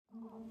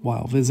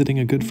While visiting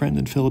a good friend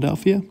in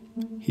Philadelphia,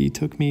 he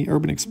took me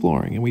urban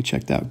exploring and we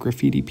checked out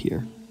Graffiti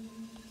Pier.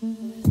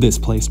 This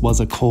place was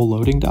a coal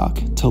loading dock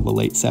till the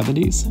late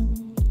 70s.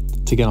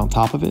 To get on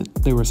top of it,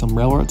 there were some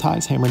railroad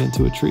ties hammered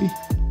into a tree,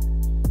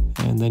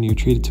 and then you're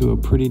treated to a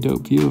pretty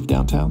dope view of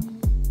downtown.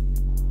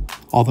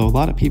 Although a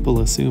lot of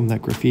people assume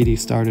that graffiti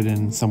started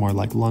in somewhere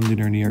like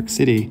London or New York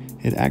City,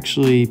 it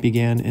actually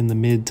began in the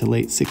mid to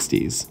late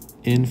 60s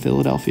in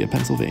Philadelphia,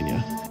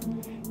 Pennsylvania.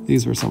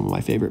 These were some of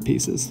my favorite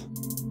pieces.